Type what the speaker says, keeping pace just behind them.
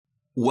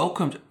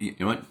Welcome to, you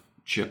know what,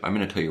 Chip, I'm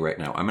going to tell you right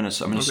now. I'm going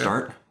to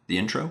start the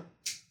intro.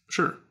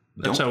 Sure.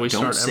 That's how we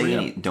start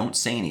Don't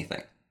say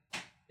anything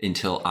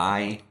until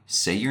I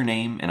say your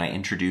name and I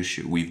introduce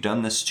you. We've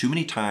done this too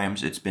many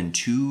times. It's been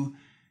 2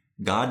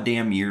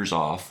 goddamn years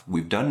off.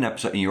 We've done an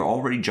episode and you're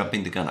already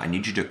jumping the gun. I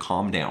need you to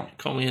calm down.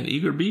 Call me an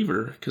eager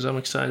beaver because I'm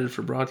excited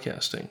for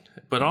broadcasting.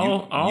 But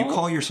you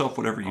call yourself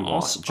whatever you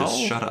want.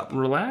 Just shut up.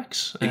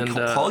 Relax. And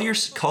call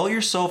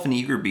yourself an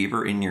eager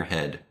beaver in your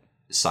head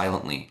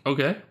silently.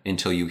 Okay.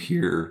 Until you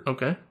hear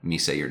me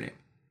say your name.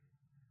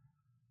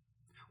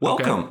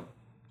 Welcome. Okay.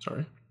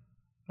 Sorry.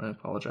 I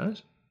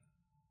apologize.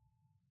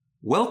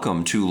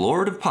 Welcome to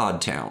Lord of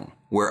Podtown,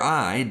 where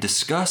I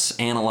discuss,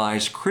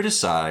 analyze,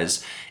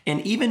 criticize,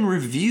 and even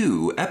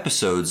review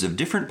episodes of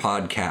different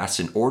podcasts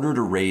in order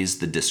to raise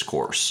the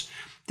discourse.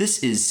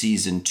 This is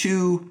Season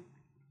 2,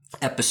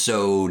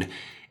 Episode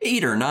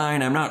 8 or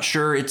 9, I'm not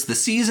sure. It's the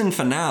season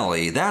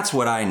finale. That's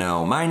what I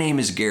know. My name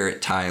is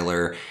Garrett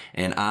Tyler,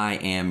 and I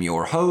am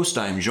your host.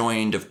 I'm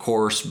joined, of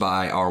course,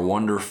 by our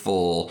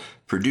wonderful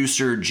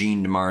producer,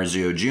 Gene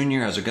DiMarzio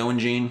Jr. How's it going,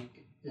 Gene?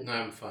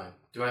 I'm fine.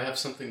 Do I have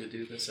something to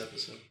do this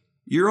episode?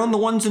 You're on the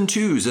ones and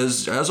twos,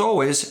 as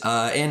always.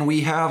 And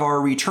we have our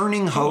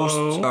returning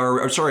host,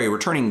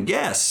 returning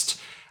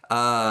guest,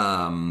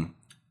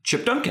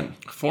 Chip Duncan.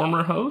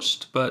 Former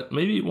host, but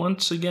maybe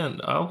once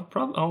again,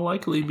 I'll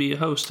likely be a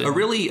host. A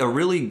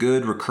really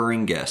good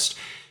recurring guest.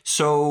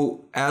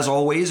 So as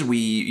always,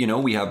 we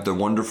have the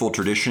wonderful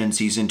tradition in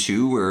season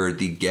 2 where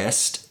the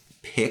guest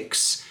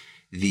picks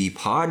the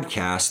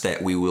podcast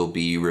that we will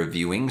be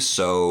reviewing.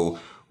 So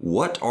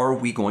what are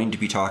we going to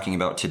be talking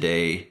about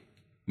today,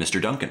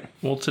 Mr. Duncan?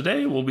 Well,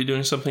 today we'll be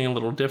doing something a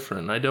little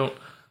different. I don't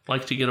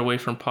like to get away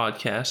from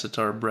podcasts. It's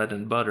our bread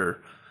and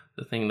butter,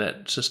 the thing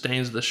that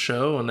sustains the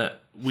show and that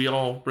we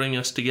all bring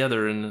us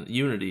together in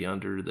unity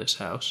under this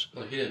house.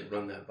 Well, he didn't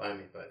run that by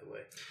me, by the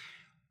way.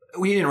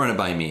 We didn't run it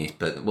by me,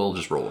 but we'll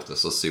just roll with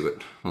this. Let's see where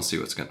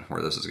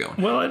this is going.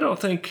 Well, I don't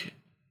think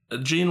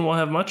Gene will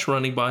have much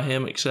running by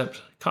him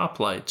except cop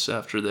lights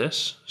after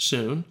this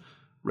soon.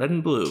 Red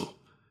and blue.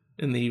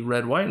 In the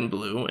red, white, and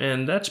blue.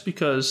 And that's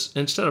because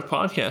instead of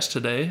podcast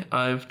today,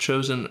 I've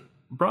chosen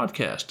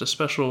broadcast, a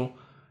special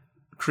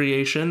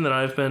creation that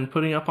I've been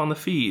putting up on the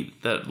feed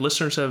that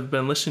listeners have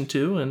been listening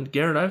to. And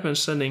Garrett, I've been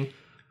sending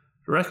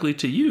directly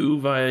to you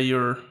via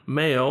your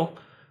mail,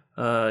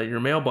 your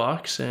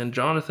mailbox. And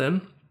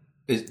Jonathan...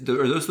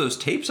 Are those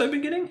tapes I've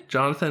been getting?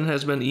 Jonathan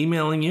has been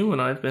emailing you,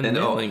 and I've been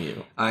mailing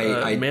you.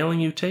 I'm mailing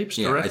you tapes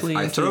directly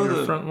into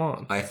your front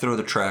lawn. I throw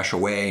the trash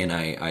away, and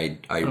I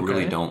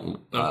really don't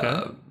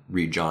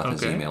read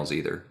Jonathan's emails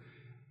either.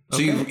 So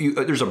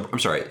there's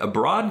a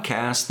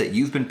broadcast that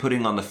you've been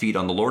putting on the feed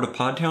on the Lord of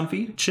Podtown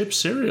feed? Chip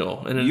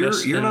Cereal. And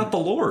you're not the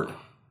Lord.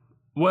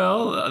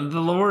 Well,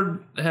 the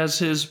Lord has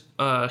his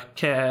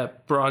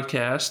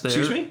broadcast there.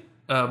 Excuse me?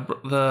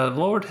 The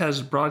Lord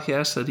has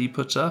broadcasts that he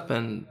puts up,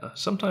 and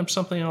sometimes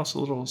something else, a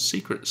little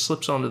secret,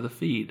 slips onto the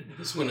feed.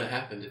 This wouldn't have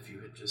happened if you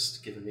had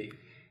just given me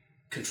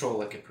control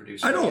like a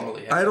producer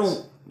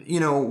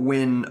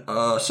when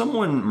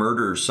someone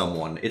murders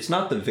someone, it's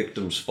not the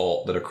victim's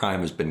fault that a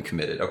crime has been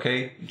committed,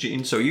 okay,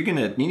 Gene? So you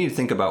need to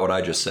think about what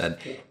I just said.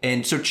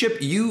 And so,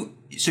 Chip, you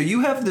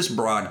have this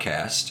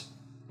broadcast.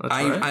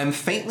 Right. I'm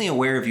faintly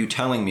aware of you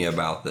telling me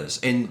about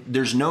this, and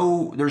there's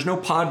no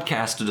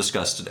podcast to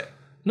discuss today.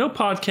 No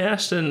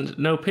podcast and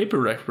no paper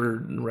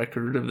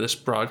record of this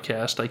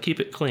broadcast. I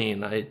keep it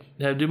clean. I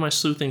do my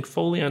sleuthing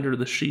fully under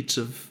the sheets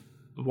of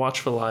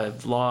Watchful Eye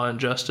of Law and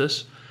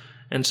Justice.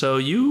 And so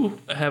you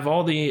have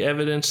all the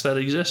evidence that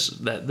exists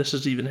that this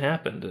has even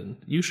happened, and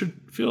you should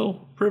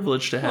feel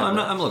privileged to have I'm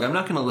not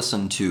going to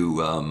listen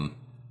to,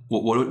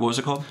 what was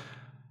it called?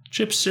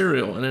 Chip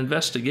Serial, an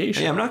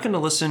investigation. Hey, I'm not going to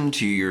listen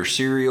to your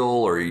serial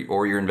or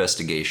your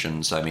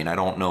investigations. I mean, I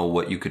don't know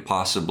what you could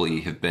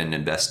possibly have been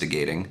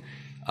investigating.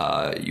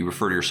 You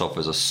refer to yourself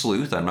as a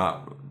sleuth. I'm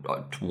not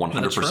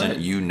 100% right.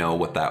 You know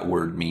what that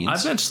word means.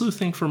 I've been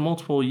sleuthing for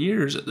multiple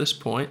years at this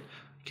point.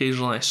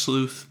 Occasionally I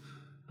sleuth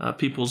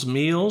people's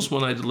meals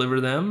when I deliver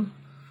them,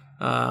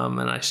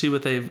 and I see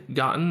what they've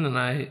gotten, and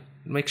I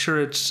make sure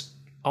it's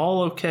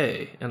all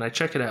okay, and I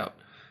check it out,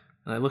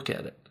 and I look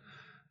at it.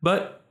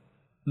 But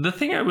the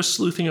thing I was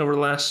sleuthing over the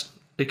last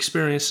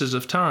experiences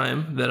of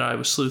time that I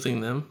was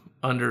sleuthing them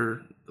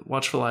under the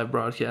Watchful Eye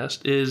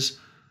broadcast is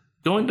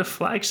going to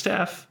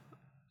Flagstaff,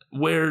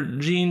 where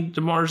Gene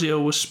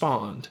DiMarzio was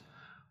spawned,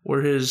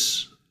 where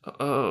his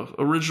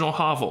original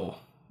hovel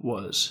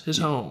was, his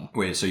home.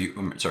 Wait, so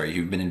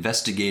you've been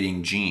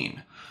investigating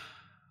Gene.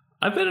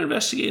 I've been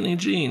investigating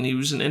Gene. He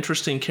was an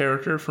interesting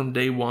character from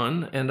day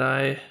one, and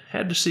I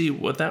had to see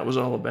what that was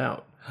all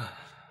about.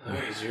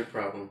 What is your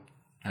problem?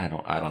 I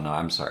don't know.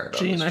 I'm sorry about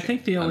Gene, this, I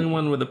think the only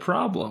one with a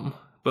problem,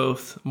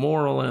 both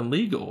moral and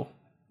legal,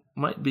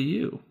 might be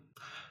you.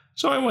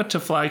 So I went to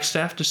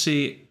Flagstaff to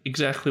see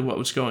exactly what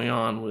was going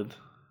on with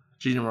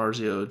Gene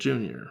DiMarzio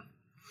Jr.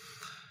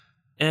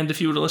 And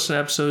if you would have listened to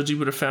episodes, you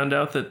would have found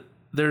out that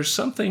there's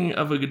something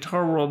of a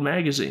Guitar World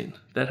magazine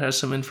that has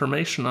some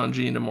information on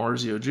Gene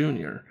DiMarzio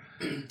Jr.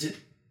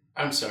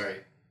 I'm sorry.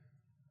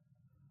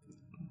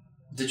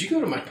 Did you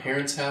go to my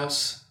parents'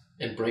 house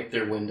and break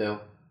their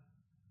window?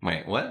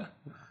 Wait, what?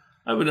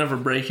 I would never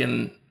break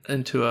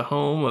into a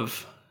home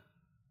of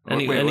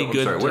any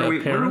good sorry.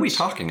 What parents. are we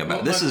talking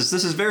about? Well, this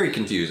is very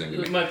confusing to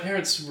me. My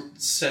parents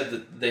said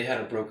that they had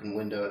a broken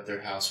window at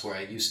their house where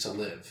I used to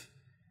live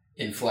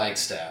in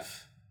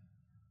Flagstaff.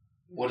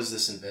 What is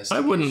this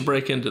investigation? I wouldn't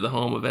break into the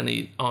home of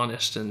any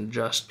honest and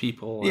just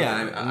people.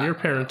 Yeah, and your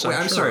parents. I'm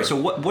sure. sorry. So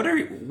what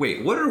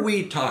are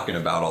we talking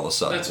about all of a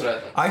sudden? That's what I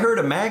thought. I heard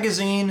a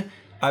magazine.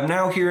 I'm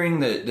now hearing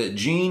that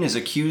Gene is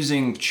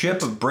accusing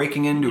Chip of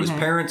breaking into his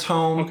parents'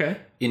 home. Okay.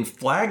 In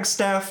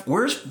Flagstaff.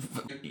 Where's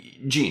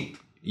Gene?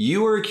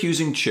 You are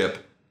accusing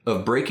Chip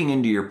of breaking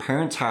into your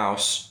parents'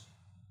 house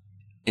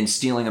and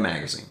stealing a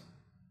magazine.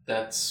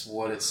 That's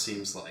what it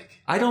seems like.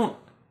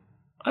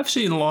 I've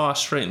seen law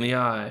straight in the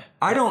eye.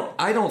 I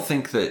don't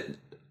think that.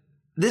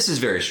 This is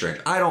very strange.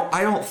 I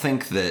don't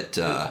think that.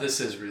 This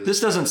is really.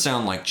 This doesn't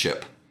sound like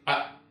Chip.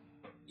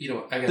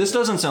 This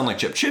doesn't sound like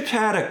Chip. Chip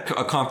had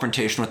a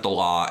confrontation with the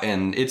law,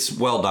 and it's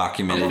well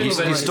documented. He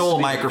stole a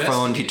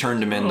microphone. He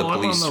turned him in. The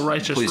police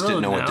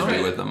didn't know what to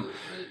do with him.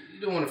 You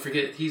don't want to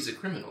forget he's a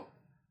criminal.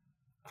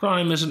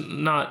 Crime is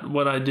not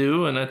what I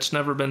do, and it's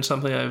never been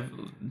something I've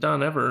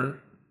done ever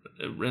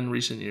in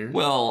recent years.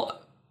 Well,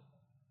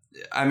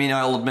 I mean,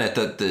 I'll admit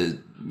that the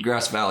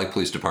Grass Valley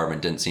Police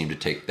Department didn't seem to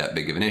take that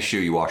big of an issue.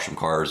 You washed some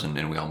cars,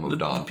 and we all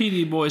moved on. The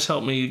PD boys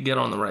helped me get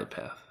on the right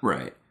path.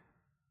 Right.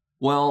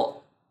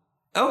 Well,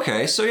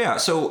 okay. So yeah.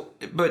 So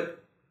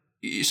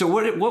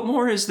what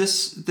more is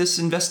this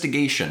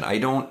investigation?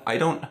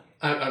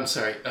 I'm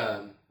sorry.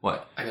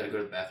 What? I gotta go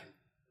to the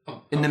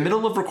bathroom. In the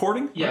middle of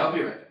recording? Yeah, I'll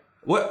be right back.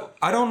 What?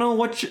 I don't know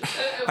what.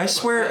 I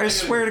swear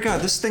to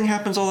God, this thing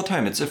happens all the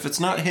time. If it's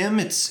not him,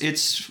 it's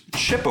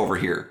Chip over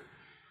here.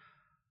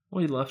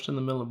 Well, he left in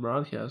the middle of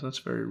broadcast. That's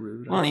very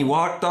rude. Well, he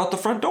walked out the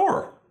front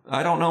door.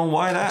 I don't know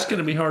why that. It's going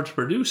to be hard to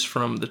produce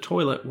from the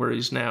toilet where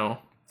he's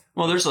now.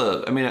 Well, this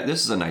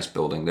is a nice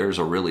building. There's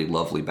a really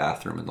lovely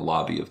bathroom in the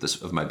lobby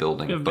of my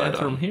building. We have a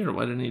bathroom here.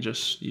 Why didn't he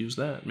just use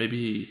that? Maybe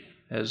he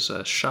has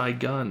a shy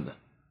gun.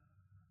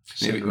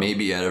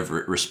 Maybe out of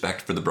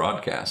respect for the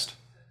broadcast.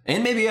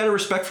 And maybe out of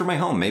respect for my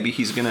home. Maybe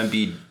he's going to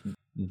be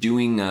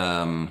doing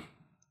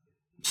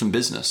some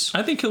business.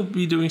 I think he'll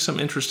be doing some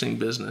interesting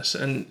business.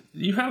 And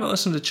you haven't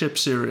listened to Chip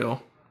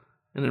Serial,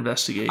 an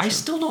investigation. I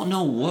still don't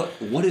know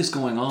what is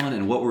going on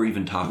and what we're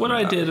even talking about. What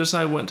I did is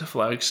I went to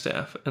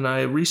Flagstaff and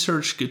I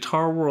researched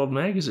Guitar World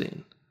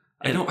magazine.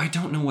 I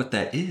don't know what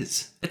that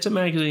is. It's a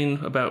magazine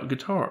about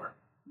guitar,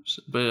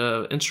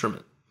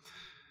 instrument.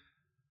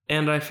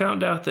 And I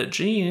found out that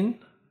Gene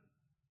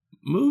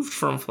moved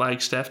from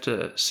Flagstaff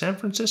to San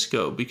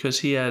Francisco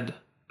because he had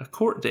a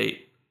court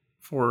date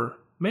for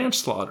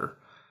manslaughter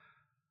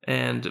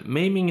and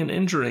maiming and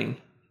injuring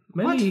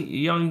many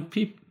young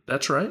people.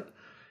 That's right.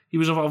 He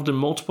was involved in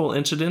multiple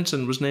incidents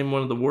and was named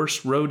one of the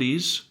worst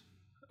roadies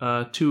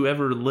to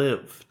ever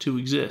live, to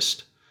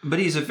exist. But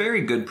he's a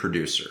very good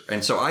producer.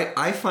 And so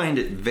I find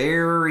it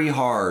very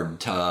hard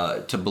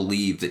to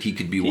believe that he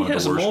could be one of the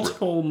worst. He has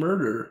multiple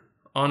murder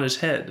on his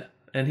head,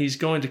 and he's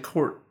going to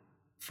court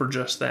for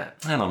just that.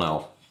 I don't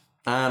know.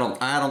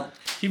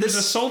 He was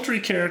a sultry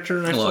character,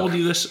 and I told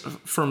you this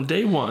from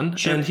day one,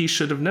 Chip, and he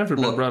should have never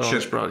been brought on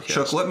this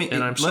broadcast. Chuck,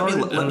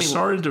 I'm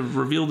sorry to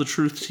reveal the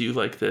truth to you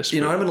like this.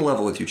 I'm going to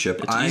level with you,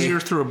 Chip. It's easier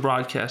through a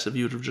broadcast if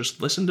you would have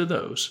just listened to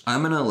those.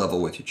 I'm going to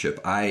level with you, Chip.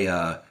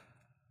 I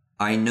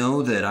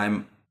know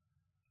that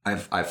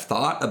I've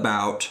thought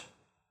about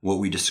what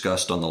we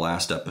discussed on the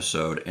last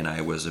episode, and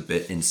I was a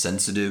bit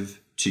insensitive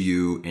to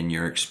you and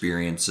your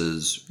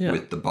experiences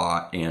with the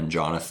bot and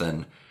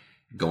Jonathan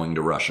going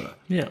to Russia.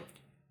 Yeah.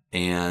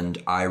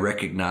 And I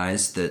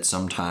recognize that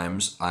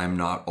sometimes I'm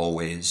not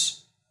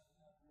always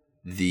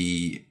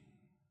the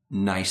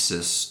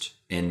nicest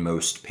and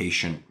most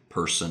patient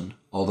person,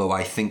 although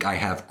I think I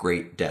have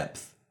great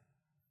depth.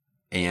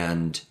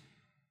 And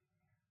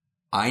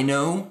I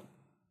know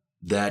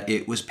that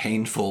it was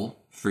painful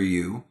for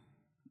you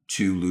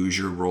to lose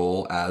your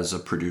role as a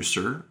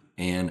producer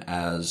and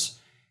as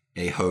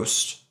a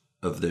host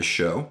of this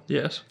show.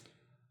 Yes.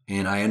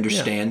 And I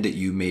understand that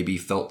you maybe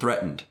felt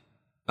threatened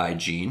by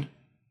Gene.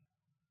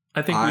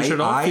 I think we should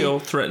all feel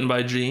threatened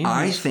by Gene.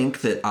 I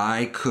think that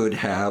I could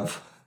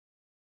have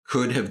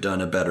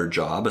done a better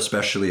job,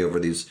 especially over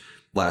these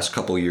last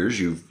couple of years.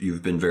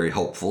 You've been very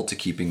helpful to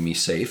keeping me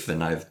safe,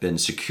 and I've been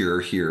secure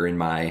here in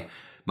my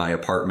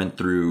apartment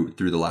through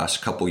the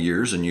last couple of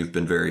years, and you've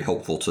been very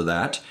helpful to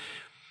that.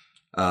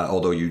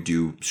 Although you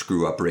do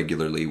screw up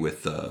regularly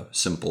with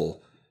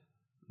simple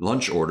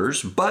lunch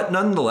orders. But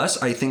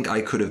nonetheless, I think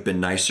I could have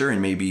been nicer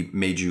and maybe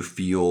made you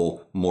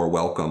feel more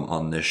welcome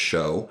on this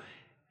show.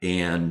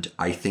 And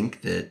I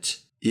think that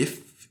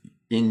if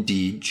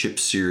indeed Chip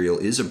Serial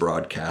is a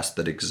broadcast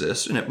that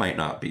exists, and it might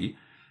not be,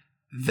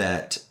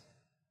 that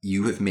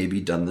you have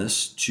maybe done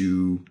this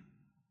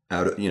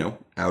out of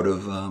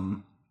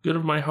good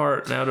of my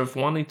heart and out of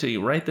wanting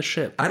to right the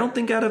ship. I don't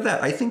think out of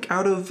that. I think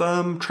out of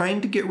trying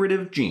to get rid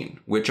of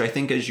Gene, which I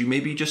think, as you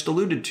maybe just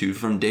alluded to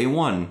from day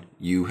one,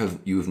 you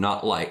have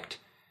not liked.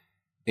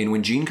 And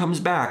when Gene comes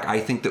back, I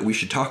think that we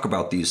should talk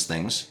about these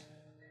things.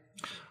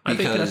 I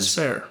think that's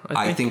fair.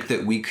 I think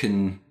that we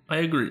can... I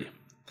agree.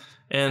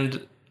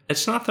 And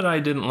it's not that I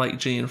didn't like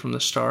Gene from the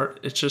start.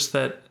 It's just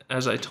that,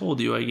 as I told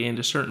you, I gained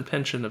a certain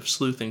penchant of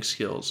sleuthing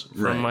skills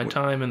from my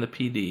time in the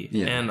PD.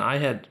 Yeah. And I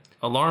had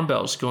alarm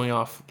bells going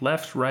off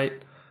left, right,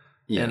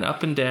 and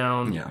up and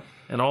down,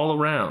 and all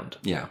around.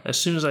 Yeah. As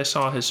soon as I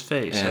saw his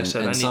face, I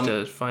said, I need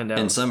to find out.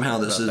 And somehow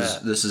this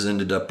has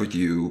ended up with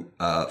you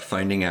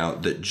finding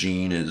out that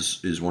Gene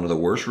is one of the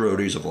worst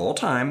roadies of all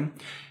time,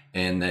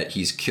 and that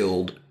he's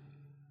killed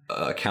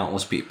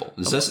countless people.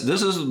 This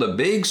is the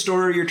big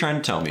story you're trying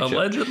to tell me, Chip.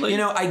 Allegedly. You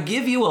know, I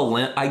give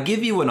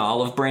you an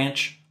olive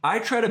branch. I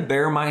try to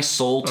bare my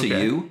soul to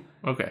you.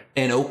 Okay.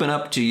 And open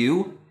up to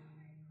you.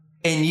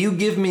 And you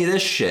give me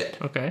this shit.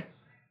 Okay.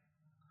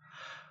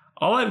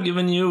 All I've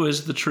given you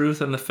is the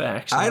truth and the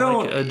facts. And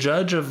like a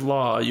judge of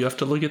law, you have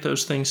to look at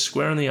those things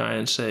square in the eye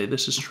and say,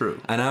 this is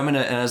true. And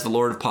as the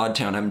Lord of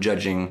Podtown, I'm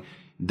judging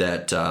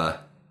that,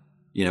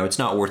 it's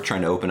not worth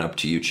trying to open up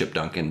to you, Chip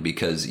Duncan,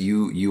 because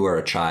you are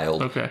a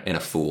child and a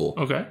fool.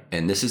 Okay.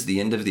 And this is the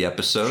end of the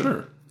episode.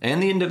 Sure.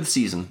 And the end of the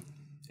season.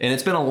 And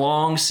it's been a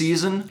long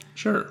season.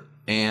 Sure.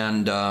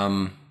 And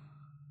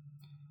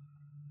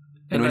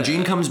when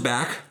Gene comes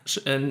back,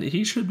 and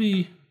he should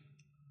be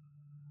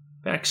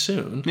back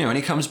soon. When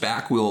he comes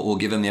back, we'll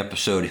give him the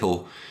episode.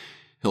 He'll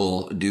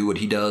do what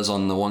he does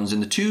on the 1s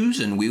and the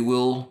 2s, and we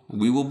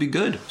will be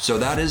good. So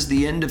that is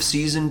the end of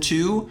season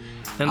 2.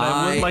 And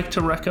I would like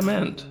to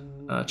recommend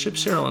Chip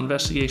Serial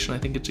Investigation. I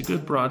think it's a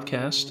good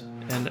broadcast,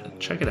 and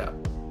check it out.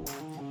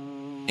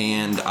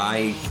 And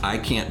I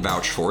can't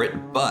vouch for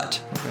it,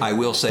 but I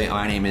will say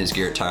my name is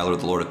Garrett Tyler,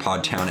 the Lord of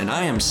Podtown, and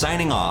I am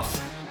signing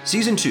off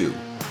season 2,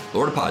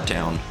 Lord of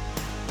Podtown,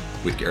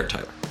 with Garrett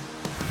Tyler.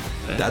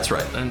 That's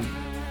right.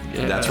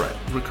 And that's right.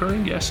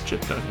 Recurring guest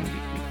Chip Duncan.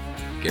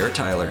 Garrett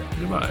Tyler.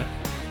 Goodbye.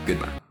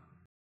 Goodbye.